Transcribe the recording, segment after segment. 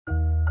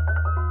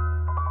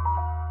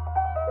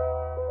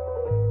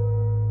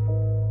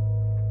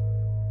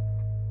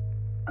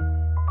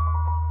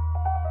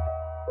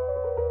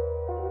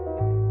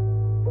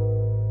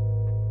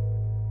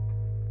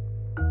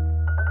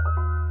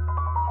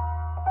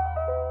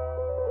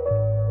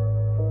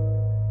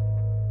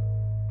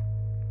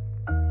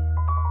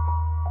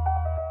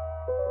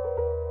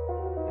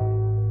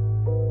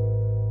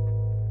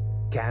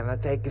Can I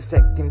take a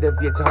second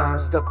of your time?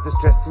 Stop the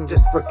stress and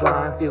just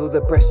recline. Feel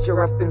the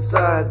pressure up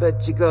inside,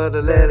 but you gotta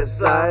let it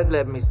slide.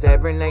 Let me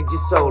serenade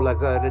your soul. I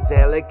got a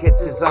delicate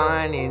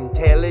design,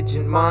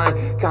 intelligent mind.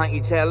 Can't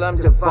you tell I'm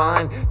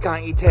divine?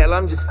 Can't you tell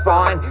I'm just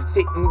fine?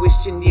 Sitting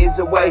wishing years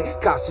away,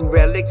 casting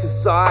relics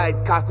aside,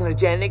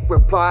 carcinogenic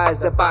replies.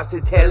 The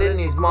bastard telling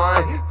his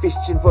mind,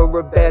 fishing for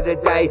a better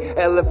day.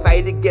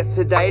 Elevated, get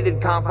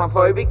sedated, can't find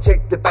phobic.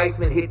 Check the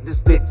basement, hit the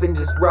spliff and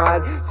just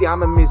ride. See,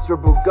 I'm a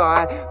miserable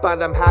guy,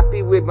 but I'm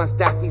happy with my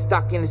staffy.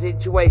 Stuck in a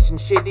situation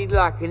shitty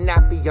like a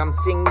nappy. I'm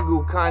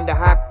single, kinda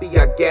happy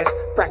I guess.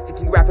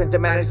 Practically rapping to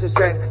manage the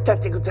stress.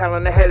 Tactical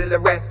talent ahead of the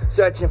rest.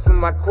 Searching for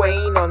my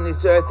queen on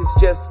this earth, it's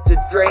just a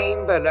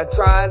dream. But I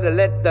try to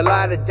let the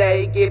light of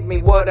day give me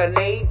what I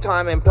need.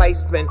 Time and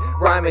placement,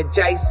 rhyme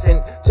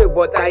adjacent to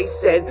what they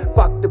said.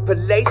 Fuck the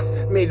police,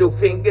 middle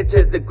finger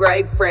to the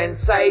grave friend.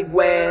 Say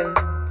when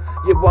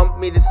you want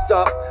me to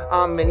stop,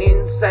 I'm an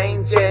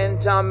insane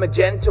gent. I'm a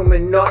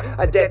gentleman, not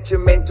a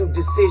detrimental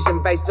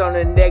decision based on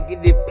a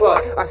negative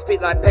plot. I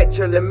spit like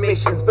petrol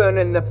emissions,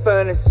 burning the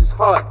furnace is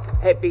hot.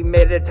 Heavy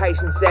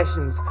meditation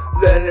sessions,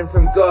 learning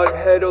from God.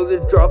 Heard all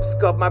the drops,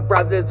 got my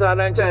brothers, I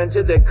don't turn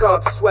to the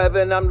cops.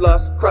 Swerving, I'm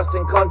lost,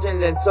 crossing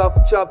continents, off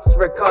chops,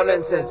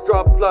 reconnaissance.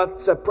 Drop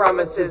lots of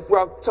promises,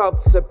 rock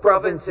tops of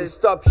provinces.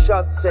 Stop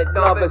shots at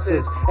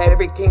novices,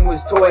 every king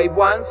was toy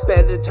once.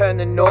 Better turn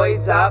the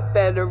noise up,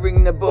 better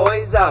ring the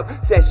boys up.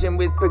 Session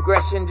with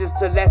progression,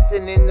 just a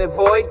lesson in the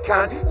void.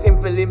 Can't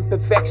simple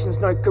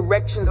imperfections, no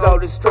corrections, I'll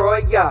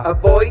destroy ya.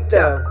 Avoid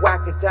the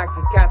whack attack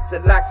of cats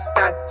that lack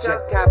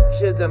stature.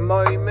 Capture the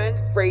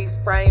moment, freeze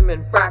frame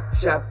and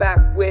fracture.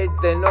 Back with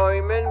the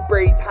Neumann,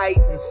 breathe hate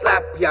and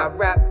slap ya.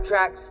 Rap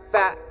tracks,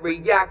 fat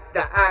react,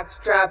 the axe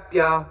trap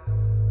ya.